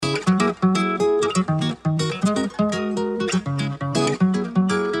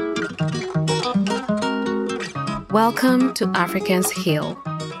Welcome to Africans Heal.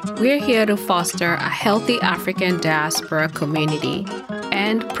 We're here to foster a healthy African diaspora community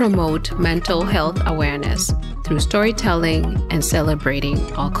and promote mental health awareness through storytelling and celebrating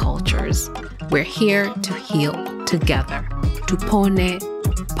our cultures. We're here to heal together. Tupone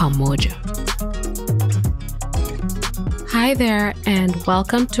pamoja. Hi there, and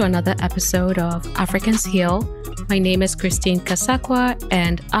welcome to another episode of Africans Heal. My name is Christine Kasakwa,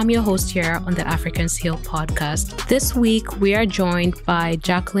 and I'm your host here on the Africans Heal podcast. This week, we are joined by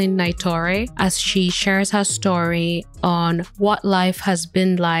Jacqueline Naitore as she shares her story on what life has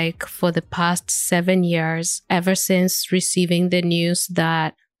been like for the past 7 years, ever since receiving the news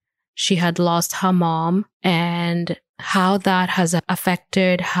that she had lost her mom, and how that has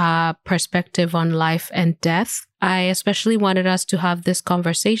affected her perspective on life and death. I especially wanted us to have this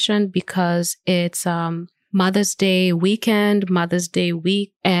conversation because it's Mother's Day weekend, Mother's Day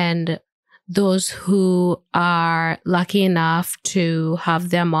week, and those who are lucky enough to have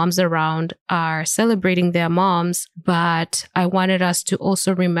their moms around are celebrating their moms. But I wanted us to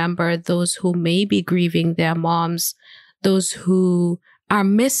also remember those who may be grieving their moms, those who are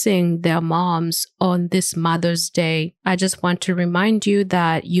missing their moms on this Mother's Day. I just want to remind you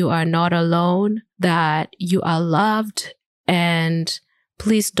that you are not alone, that you are loved, and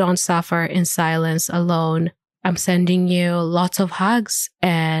please don't suffer in silence alone. I'm sending you lots of hugs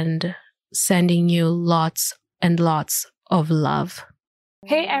and sending you lots and lots of love.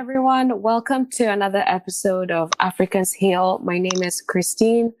 Hey everyone, welcome to another episode of Africans Heal. My name is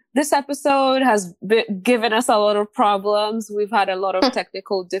Christine. This episode has given us a lot of problems. We've had a lot of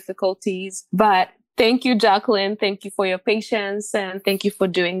technical difficulties, but thank you, Jacqueline. Thank you for your patience and thank you for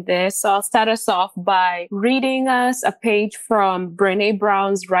doing this. So I'll start us off by reading us a page from Brené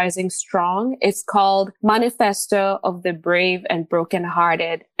Brown's Rising Strong. It's called Manifesto of the Brave and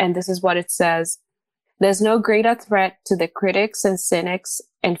Brokenhearted. And this is what it says. There's no greater threat to the critics and cynics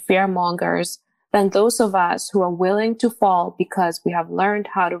and fearmongers than those of us who are willing to fall because we have learned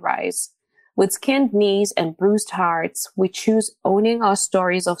how to rise. With skinned knees and bruised hearts, we choose owning our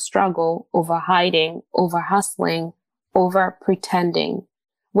stories of struggle over hiding, over hustling, over pretending.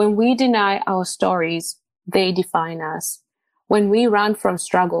 When we deny our stories, they define us. When we run from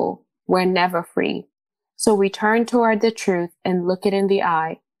struggle, we're never free. So we turn toward the truth and look it in the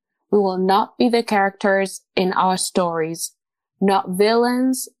eye. We will not be the characters in our stories, not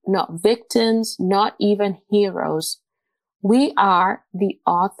villains, not victims, not even heroes. We are the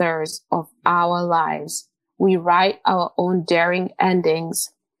authors of our lives. We write our own daring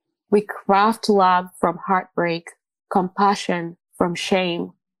endings. We craft love from heartbreak, compassion from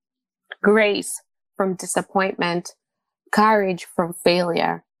shame, grace from disappointment, courage from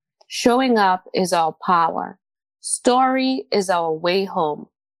failure. Showing up is our power. Story is our way home.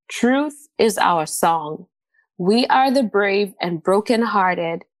 Truth is our song. We are the brave and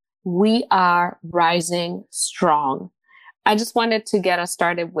brokenhearted. We are rising strong. I just wanted to get us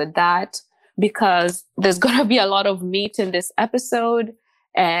started with that because there's going to be a lot of meat in this episode.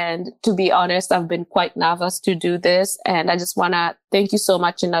 And to be honest, I've been quite nervous to do this. And I just want to thank you so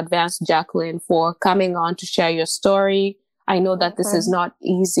much in advance, Jacqueline, for coming on to share your story. I know that this is not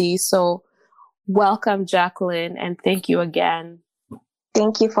easy. So welcome, Jacqueline, and thank you again.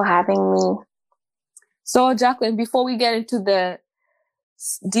 Thank you for having me. So, Jacqueline, before we get into the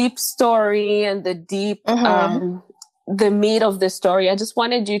deep story and the deep, the meat of the story, I just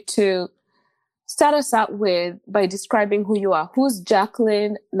wanted you to start us out by describing who you are. Who's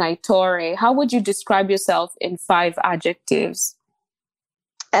Jacqueline Naitore? How would you describe yourself in 5 adjectives?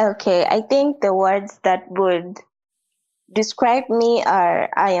 Okay, I think the words that would describe me are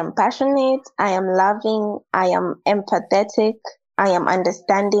I am passionate, I am loving, I am empathetic, I am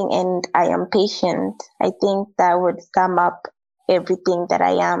understanding, and I am patient. I think that would sum up everything that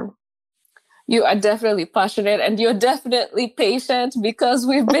I am. You are definitely passionate and you're definitely patient because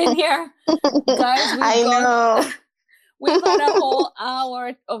we've been here. Guys, we've had a whole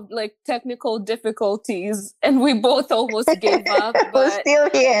hour of technical difficulties and we both almost gave up. But we're still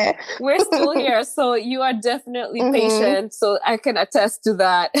here. We're still here. So you are definitely patient. So I can attest to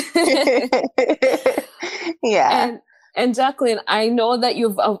that. Yeah. And Jacqueline, I know that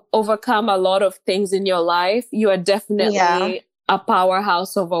you've overcome a lot of things in your life. You are definitely a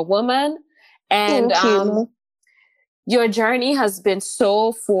powerhouse of a woman. And your journey has been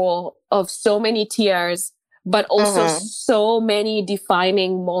so full of so many tears, but also so many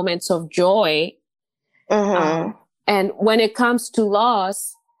defining moments of joy. And when it comes to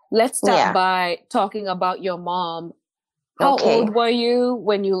loss, let's start by talking about your mom. How old were you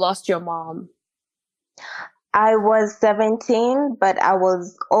when you lost your mom? I was 17, but I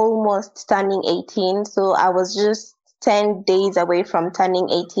was almost turning 18. So I was just 10 days away from turning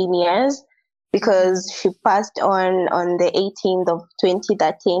 18 years because she passed on the 18th of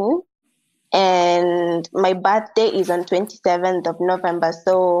 2013. And my birthday is on 27th of November.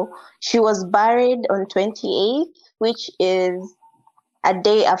 So she was buried on 28th, which is a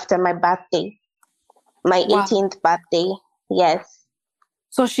day after my birthday, my Wow. 18th birthday. Yes.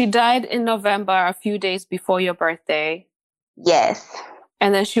 So she died in November, a few days before your birthday. Yes.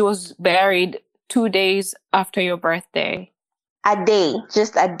 And then she was buried 2 days after your birthday.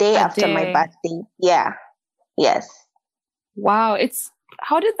 Just a day A after my day. birthday. Yeah. Yes. Wow.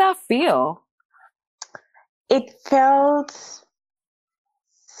 How did that feel? It felt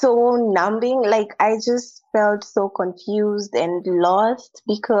so numbing. Like I just felt so confused and lost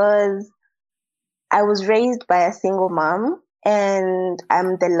because I was raised by a single mom and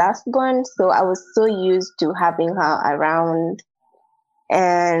I'm the last born. So I was so used to having her around.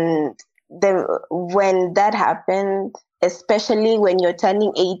 And when that happened, especially when you're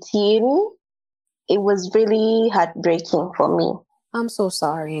turning 18, it was really heartbreaking for me. I'm so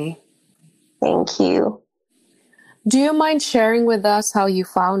sorry. Thank you. Do you mind sharing with us how you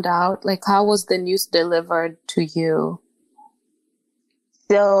found out? Like, how was the news delivered to you?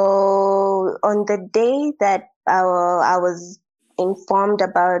 So on the day that I was informed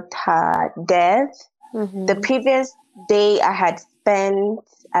about her death, the previous day I had spent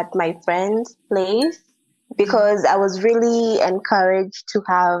at my friend's place because I was really encouraged to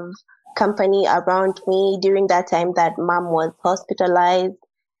have company around me during that time that mom was hospitalized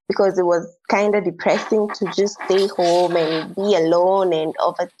because it was kind of depressing to just stay home and be alone and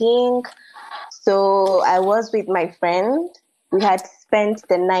overthink. So I was with my friend. We had spent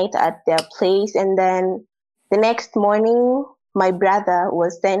the night at their place, and then the next morning, my brother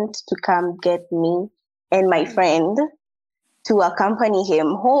was sent to come get me and my friend to accompany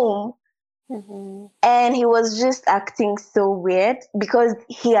him home. And he was just acting so weird because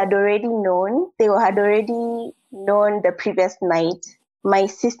they had already known the previous night. My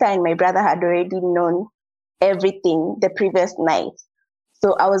sister and my brother had already known everything the previous night.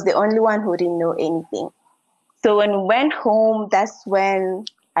 So I was the only one who didn't know anything. So when we went home, that's when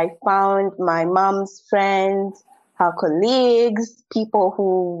I found my mom's friends, her colleagues, people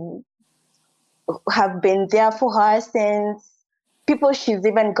who have been there for her since, people she's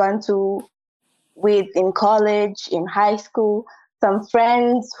even gone to with in college, in high school, some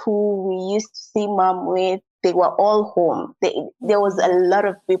friends who we used to see mom with, they were all home. There was a lot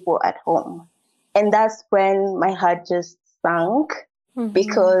of people at home. And that's when my heart just sank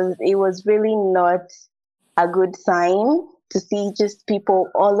because it was really not a good sign to see just people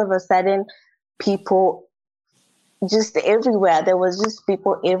all of a sudden, people just everywhere. There was just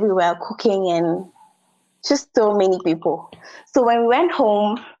people everywhere cooking and just so many people. So when we went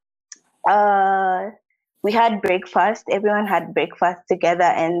home, we had breakfast. Everyone had breakfast together,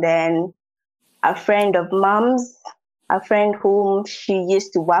 and then a friend of mom's, a friend whom she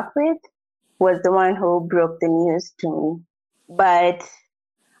used to work with, was the one who broke the news to me. But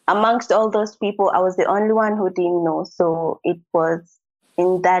amongst all those people, I was the only one who didn't know. So it was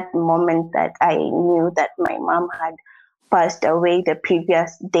in that moment that I knew that my mom had passed away the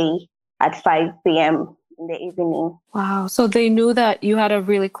previous day at 5 p.m. in the evening. Wow. So they knew that you had a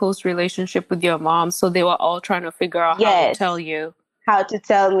really close relationship with your mom. So they were all trying to figure out how to tell you. How to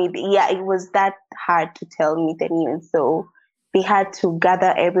tell me. Yeah, it was that hard to tell me the news. So they had to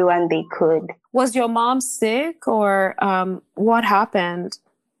gather everyone they could. Was your mom sick or what happened?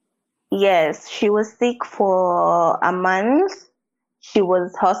 Yes, she was sick for a month. She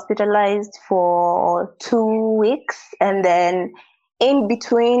was hospitalized for 2 weeks. And then in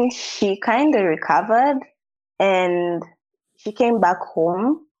between, she kind of recovered and she came back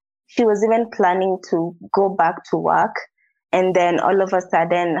home. She was even planning to go back to work. And then all of a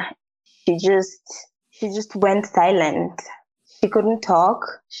sudden, she just went silent. She couldn't talk.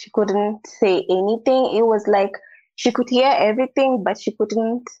 She couldn't say anything. It was like she could hear everything, but she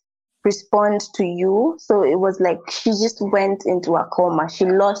couldn't respond to you. So it was like she just went into a coma. She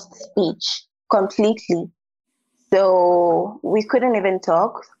lost speech completely. So we couldn't even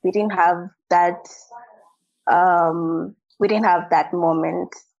talk. We didn't have that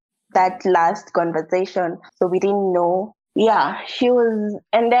moment, that last conversation. So we didn't know. Yeah,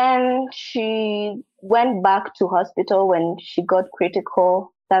 and then she went back to hospital when she got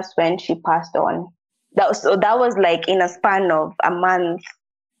critical. That's when she passed on. That was like in a span of a month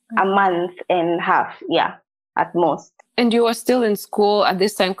and a half. Yeah, at most. And you were still in school at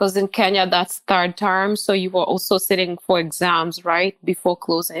this time because in Kenya, that's third term. So you were also sitting for exams, right? Before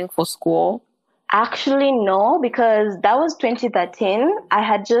closing for school. Actually, no, because that was 2013. I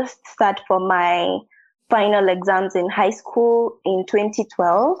had just sat for my final exams in high school in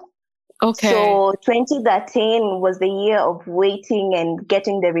 2012. Okay. So 2013 was the year of waiting and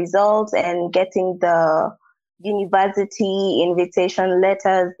getting the results and getting the university invitation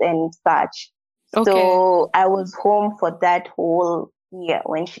letters and such. Okay. So I was home for that whole year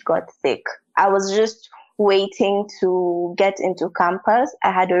when she got sick. I was just waiting to get into campus.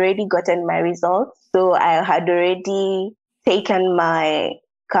 I had already gotten my results. So I had already taken my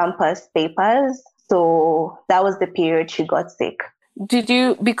campus papers. So that was the period she got sick. Did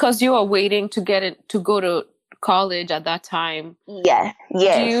you, because you were waiting to get it to go to college at that time, Yes, do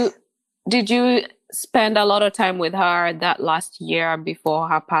yes. you did you spend a lot of time with her that last year before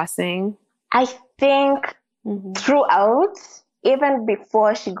her passing? I think Mm-hmm. throughout, even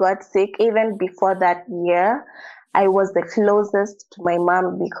before she got sick, even before that year, I was the closest to my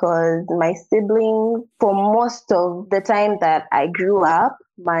mom because my siblings, for most of the time that I grew up,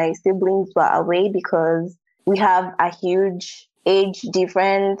 my siblings were away because we have a huge age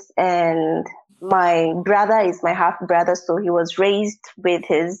difference, and my brother is my half brother, so he was raised with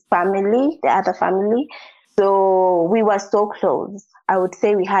his family, the other family. So we were so close. I would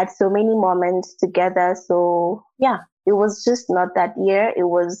say we had so many moments together. So yeah, it was just not that year.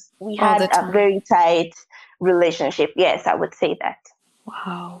 We All had the a time. very tight relationship. Yes, I would say that.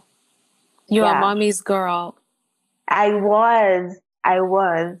 Wow. You're a Yeah, mommy's girl. I was. I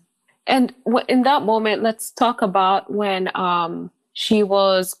was. And in that moment, let's talk about when she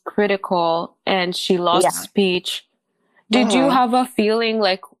was critical and she lost Yeah. speech. Did you Hmm. have a feeling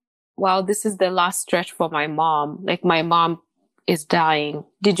like, wow, this is the last stretch for my mom? Like my mom is dying.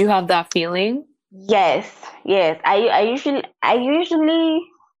 Did you have that feeling? Yes, yes.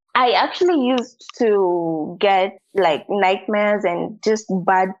 I actually used to get like nightmares and just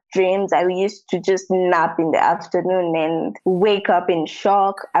bad dreams. I used to just nap in the afternoon and wake up in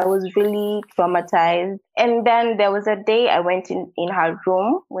shock. I was really traumatized. And then there was a day I went in her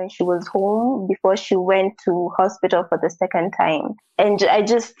room when she was home before she went to hospital for the second time. And I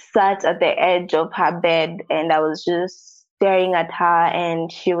just sat at the edge of her bed and I was just staring at her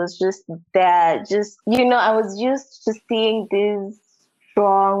and she was just there. Just, I was used to seeing this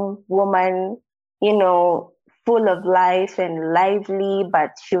strong woman, full of life and lively, but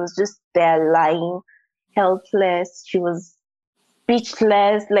she was just there lying helpless. She was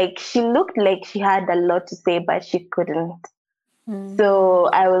speechless. Like she looked like she had a lot to say, but she couldn't. Mm. So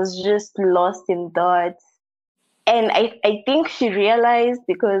I was just lost in thoughts. And I think she realized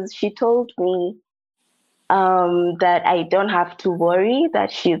because she told me that I don't have to worry,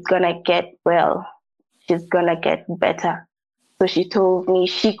 that she's gonna get well. She's gonna get better. So she told me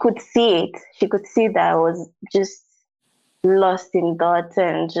she could see it. She could see that I was just lost in thought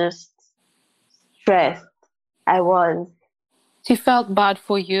and just stressed. I was. She felt bad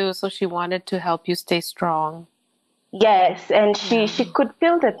for you, so she wanted to help you stay strong. Yes, and she Yeah. she could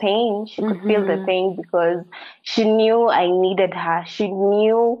feel the pain. She could feel the Mm-hmm. pain because she knew I needed her. She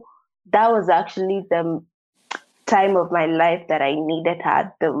knew that was actually the time of my life that I needed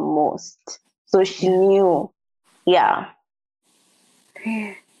her the most. So she Yeah. knew. Yeah.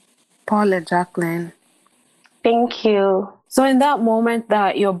 Paula Jacqueline. Thank you. So in that moment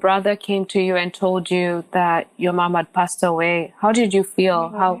that your brother came to you and told you that your mom had passed away, how did you feel?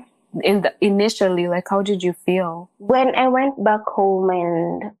 How Mhm. initially, like how did you feel? When I went back home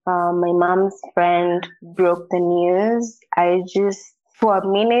and my mom's friend broke the news, for a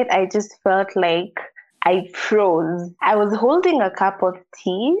minute, I just felt like I froze. I was holding a cup of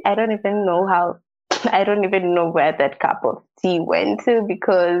tea. I don't even know how, I don't even know where that cup of tea went to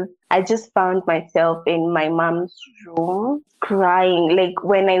because I just found myself in my mom's room crying. Like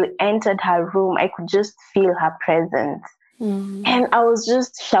when I entered her room, I could just feel her presence. Mm. And I was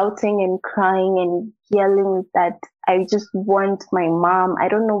just shouting and crying and yelling that I just want my mom. I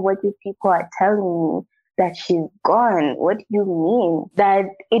don't know what you people are telling me that she's gone. What do you mean? That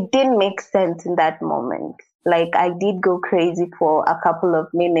it didn't make sense in that moment. Like I did go crazy for a couple of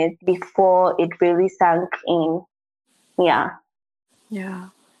minutes before it really sank in. Yeah. Yeah.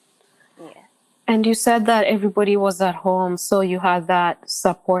 Yeah. And you said that everybody was at home, so you had that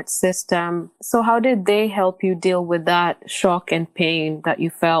support system. So how did they help you deal with that shock and pain that you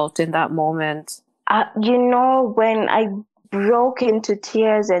felt in that moment? When I broke into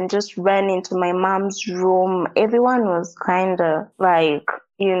tears and just ran into my mom's room, everyone was kind of like,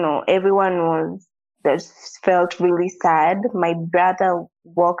 everyone was just felt really sad. My brother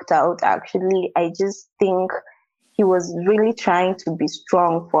walked out, actually. I just think he was really trying to be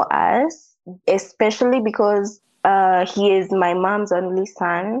strong for us, especially because he is my mom's only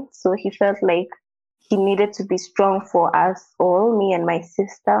son. So he felt like he needed to be strong for us all, me and my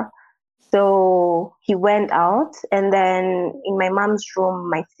sister. So he went out, and then in my mom's room,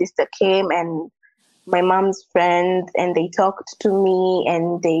 my sister came and my mom's friends, and they talked to me,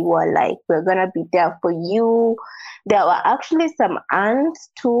 and they were like, "We're gonna be there for you." There were actually some aunts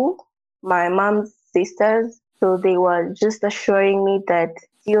too, my mom's sisters. So they were just assuring me that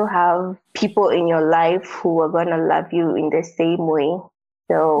you have people in your life who are gonna love you in the same way.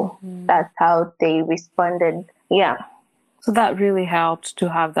 So that's how they responded. Yeah. So that really helped to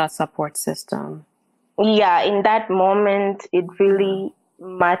have that support system. Yeah, in that moment it really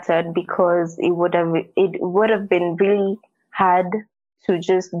mattered, because it would have been really hard to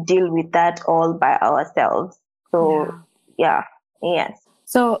just deal with that all by ourselves. So yeah, yes.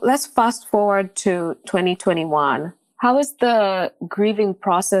 So let's fast forward to 2021. How is the grieving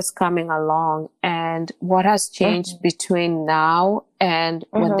process coming along, and what has changed between now and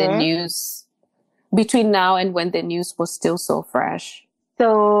when the news was still so fresh?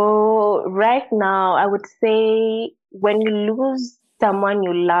 So right now, I would say when you lose someone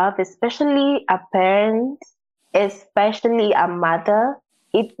you love, especially a parent, especially a mother,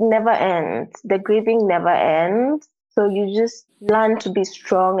 it never ends. The grieving never ends. So you just learn to be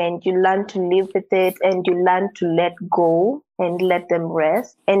strong, and you learn to live with it, and you learn to let go and let them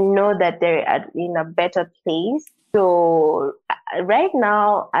rest and know that they're in a better place. So right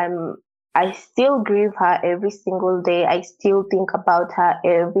now, I still grieve her every single day. I still think about her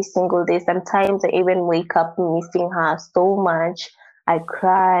every single day. Sometimes I even wake up missing her so much. I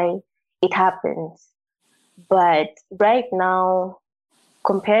cry. It happens. But right now,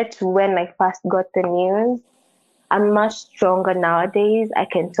 compared to when I first got the news, I'm much stronger nowadays. I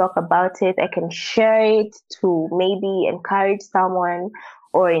can talk about it. I can share it to maybe encourage someone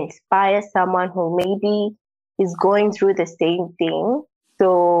or inspire someone who maybe is going through the same thing.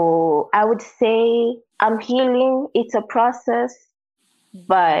 So I would say I'm healing. It's a process,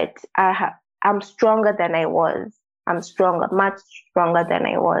 but I'm stronger than I was. I'm stronger, much stronger than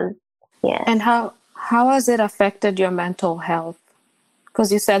I was. Yes. And how has it affected your mental health?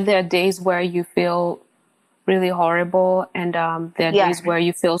 Because you said there are days where you feel really horrible, and there are days where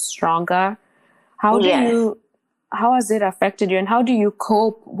you feel stronger. How has it affected you, and how do you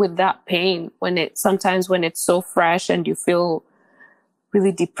cope with that pain when it's so fresh and you feel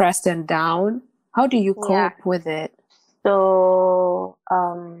really depressed and down? How do you cope with it? So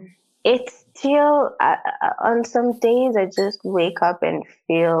it's still on some days I just wake up and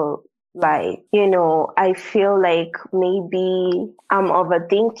feel like, I feel like maybe I'm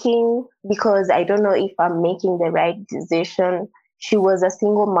overthinking, because I don't know if I'm making the right decision. She was a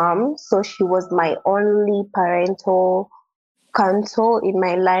single mom, so she was my only parental counsel in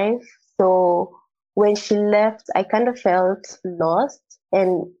my life. So when she left, I kind of felt lost.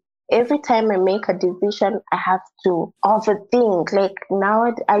 And every time I make a decision, I have to overthink. Like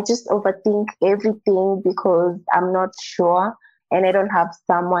now, I just overthink everything because I'm not sure, and I don't have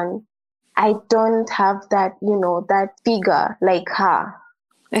someone. I don't have that, that figure like her.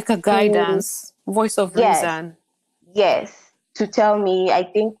 Like a guidance, voice of reason. Yes, to tell me, I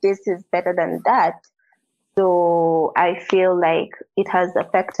think this is better than that. So I feel like it has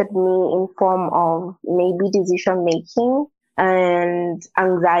affected me in form of maybe decision making and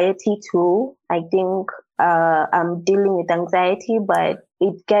anxiety too. I think I'm dealing with anxiety, but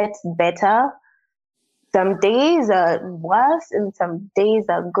it gets better. Some days are worse and some days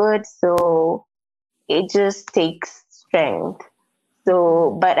are good. So it just takes strength.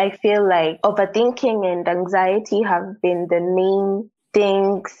 So, but I feel like overthinking and anxiety have been the main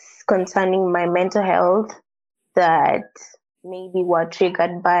things concerning my mental health that maybe were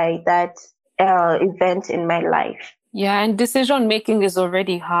triggered by that event in my life. Yeah, and decision making is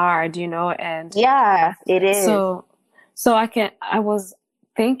already hard, and yeah, it is. So I was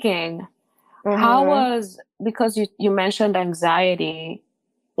thinking, because you mentioned anxiety.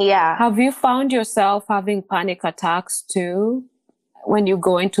 Yeah. Have you found yourself having panic attacks too when you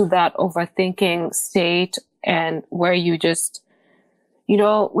go into that overthinking state, and where you just,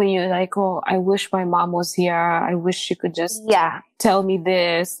 when you're like, oh, I wish my mom was here. I wish she could just tell me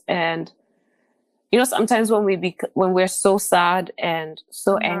this. And, sometimes when we're so sad and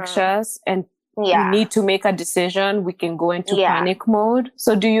so anxious and we need to make a decision, we can go into panic mode.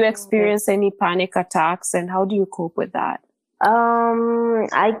 So do you experience any panic attacks, and how do you cope with that?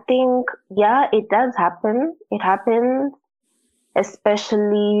 I think, it does happen. It happens,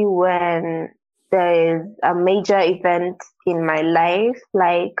 especially when there is a major event in my life.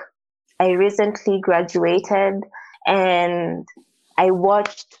 Like I recently graduated, and I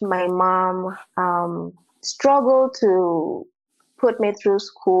watched my mom struggle to put me through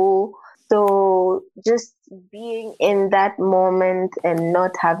school. So just being in that moment and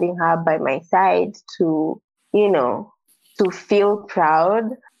not having her by my side to, you know, to feel proud,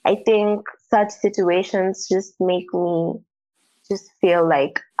 I think such situations just make me just feel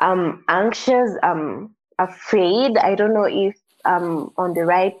like I'm anxious, I'm afraid. I don't know if I'm on the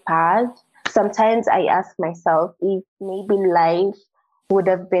right path. Sometimes I ask myself if maybe life would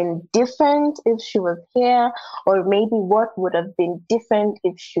have been different if she was here, or maybe what would have been different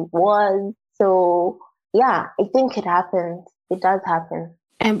if she was. So, yeah, I think it happens. It does happen.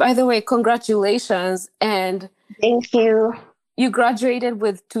 And by the way, congratulations. And Thank you. you graduated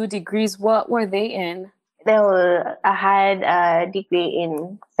with 2 degrees. What were they in? I had a degree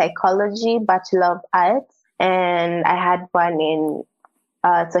in psychology, Bachelor of Arts, and I had one in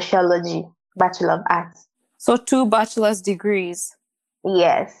sociology, Bachelor of Arts. So 2 bachelor's degrees.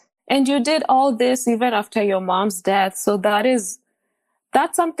 Yes. And you did all this even after your mom's death. So that's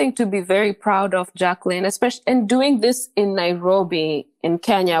something to be very proud of, Jacqueline, especially and doing this in Nairobi, in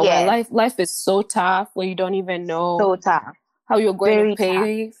Kenya, where life is so tough, where you don't even know so tough. How you're going Very to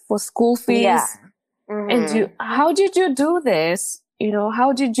pay tough. For school fees. Yeah. Mm-hmm. And how did you do this?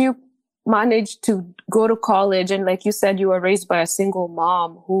 How did you manage to go to college? And like you said, you were raised by a single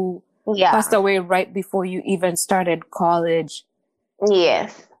mom who passed away right before you even started college.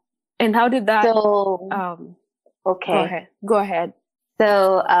 Yes. And how did that? So, okay. Go ahead.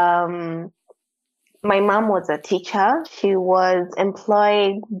 So, my mom was a teacher. She was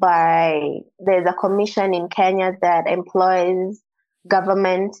employed there's a commission in Kenya that employs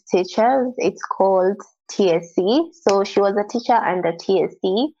government teachers. It's called TSC. So she was a teacher under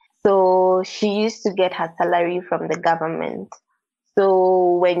TSC. So she used to get her salary from the government.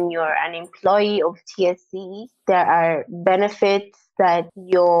 So when you're an employee of TSC, there are benefits that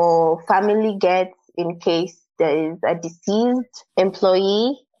your family gets in case there is a deceased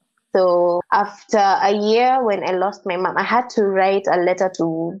employee. So after a year, when I lost my mom, I had to write a letter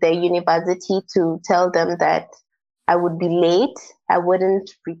to the university to tell them that I would be late. I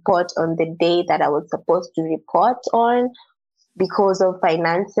wouldn't report on the day that I was supposed to report on because of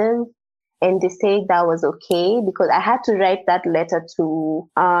finances. And they said that was okay because I had to write that letter to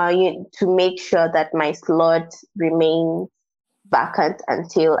make sure that my slot remained vacant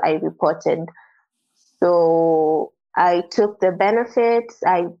until I reported. So I took the benefits,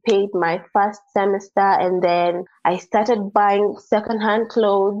 I paid my first semester, and then I started buying secondhand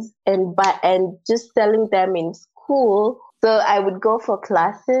clothes and just selling them in school. So I would go for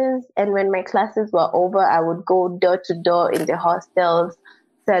classes, and when my classes were over, I would go door to door in the hostels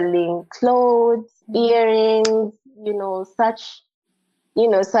selling clothes, earrings, such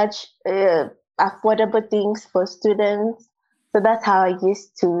affordable things for students. So that's how I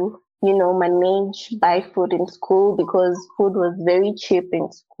used to buy food in school because food was very cheap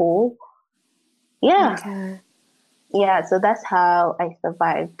in school. Yeah. Okay. Yeah, so that's how I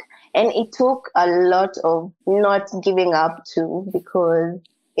survived. And it took a lot of not giving up too because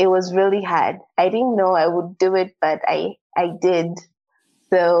it was really hard. I didn't know I would do it, but I did.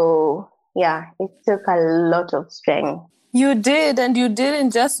 So yeah, it took a lot of strength. You did, and you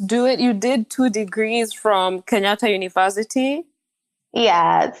didn't just do it. You did 2 degrees from Kenyatta University.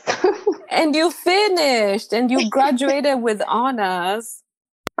 Yes. And you finished and you graduated with honors.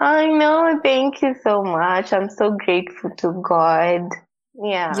 I know. Thank you so much. I'm so grateful to God.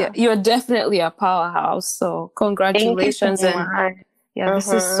 Yeah. You're definitely a powerhouse. So congratulations. Thank you so much.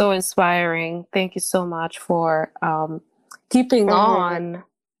 This is so inspiring. Thank you so much for keeping on.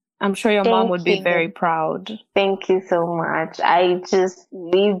 I'm sure your mom would be very proud. Thank you so much. I just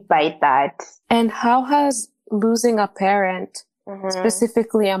live by that. And how has losing a parent,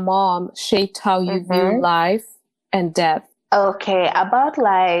 specifically a mom, shaped how you view life and death? Okay, about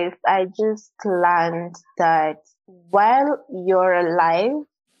life, I just learned that while you're alive,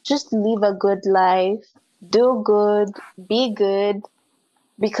 just live a good life, do good, be good,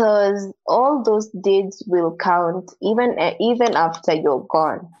 because all those deeds will count even after you're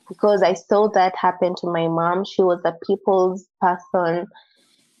gone. Because I saw that happen to my mom. She was a people's person.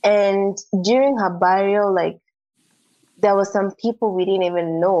 And during her burial, there were some people we didn't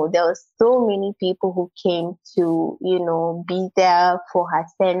even know. There were so many people who came to, be there for her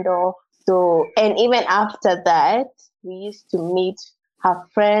send-off. So, and even after that, we used to meet her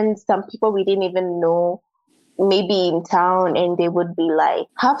friends, some people we didn't even know, maybe in town, and they would be like,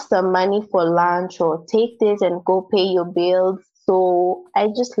 have some money for lunch or take this and go pay your bills. So I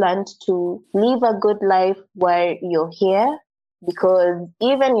just learned to live a good life while you're here, because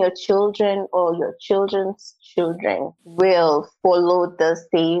even your children or your children's children will follow the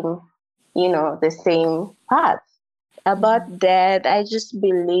same path. About death, I just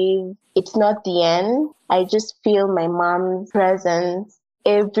believe it's not the end. I just feel my mom's presence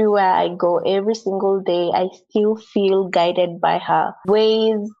everywhere I go, every single day. I still feel guided by her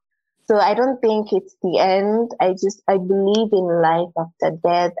ways. So I don't think it's the end. I believe in life after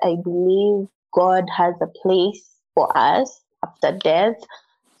death. I believe God has a place for us after death.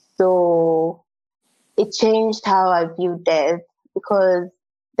 So it changed how I view death, because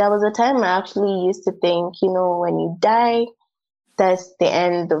there was a time I actually used to think, when you die, that's the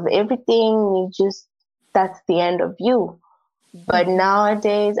end of everything. That's the end of you. But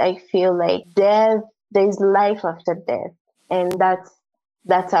nowadays, I feel like there's life after death, and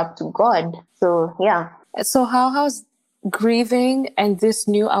that's up to God. So, yeah. So how has grieving and this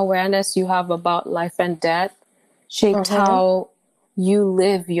new awareness you have about life and death shaped how you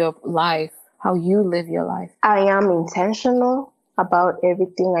live your life? How you live your life? I am intentional about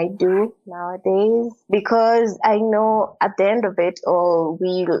everything I do nowadays, because I know at the end of it all,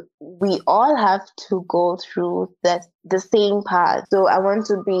 we all have to go through the same path. So I want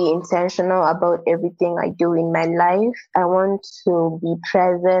to be intentional about everything I do in my life. I want to be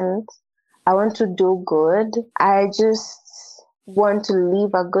present. I want to do good. I just want to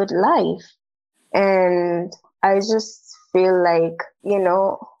live a good life. And I just feel like,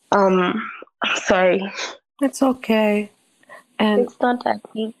 sorry. It's okay. And it's not that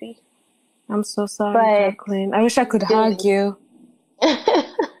easy. I'm so sorry, Jacqueline. I wish I could hug you.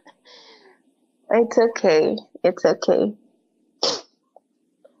 It's okay. It's okay.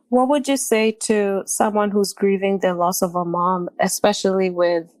 What would you say to someone who's grieving the loss of a mom, especially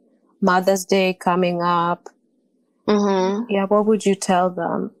with Mother's Day coming up? Yeah, what would you tell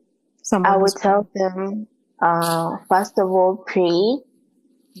them? I would tell them, first of all, pray.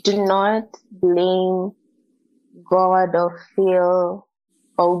 Do not blame God or feel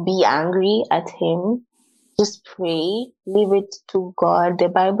or be angry at him. Just pray. Leave it to God. The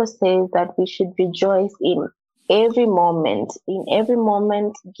Bible says that we should rejoice in every moment. In every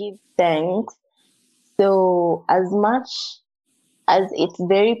moment, give thanks. So as much as it's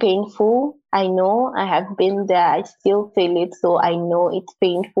very painful, I know I have been there. I still feel it. So I know it's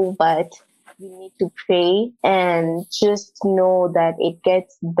painful, but you need to pray and just know that it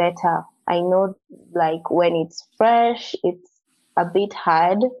gets better. I know, like, when it's fresh, it's a bit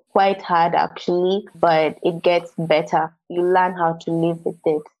hard, quite hard actually, but it gets better. You learn how to live with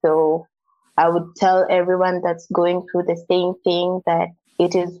it. So I would tell everyone that's going through the same thing that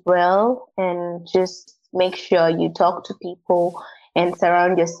it is well, and just make sure you talk to people and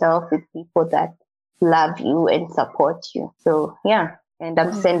surround yourself with people that love you and support you. So yeah, and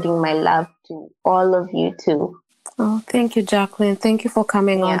I'm sending my love to all of you too. Oh, thank you, Jacqueline. Thank you for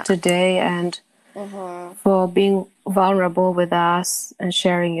coming on today and for being vulnerable with us and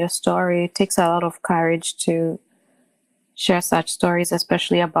sharing your story. It takes a lot of courage to share such stories,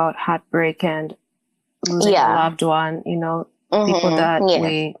 especially about heartbreak and losing a loved one, people that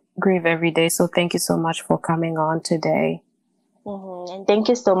we grieve every day. So thank you so much for coming on today. And thank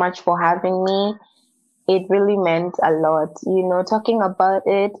you so much for having me. It really meant a lot. Talking about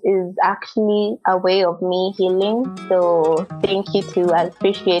it is actually a way of me healing. So thank you too. I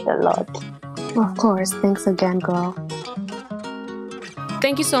appreciate a lot. Of course. Thanks again, girl.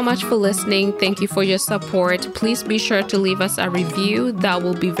 Thank you so much for listening. Thank you for your support. Please be sure to leave us a review. That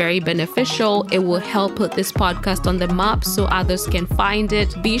will be very beneficial. It will help put this podcast on the map so others can find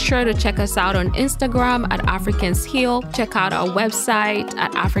it. Be sure to check us out on Instagram at Africans Heal. Check out our website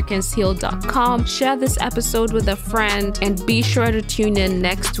at africansheal.com. Share this episode with a friend and be sure to tune in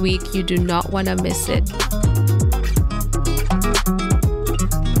next week. You do not want to miss it.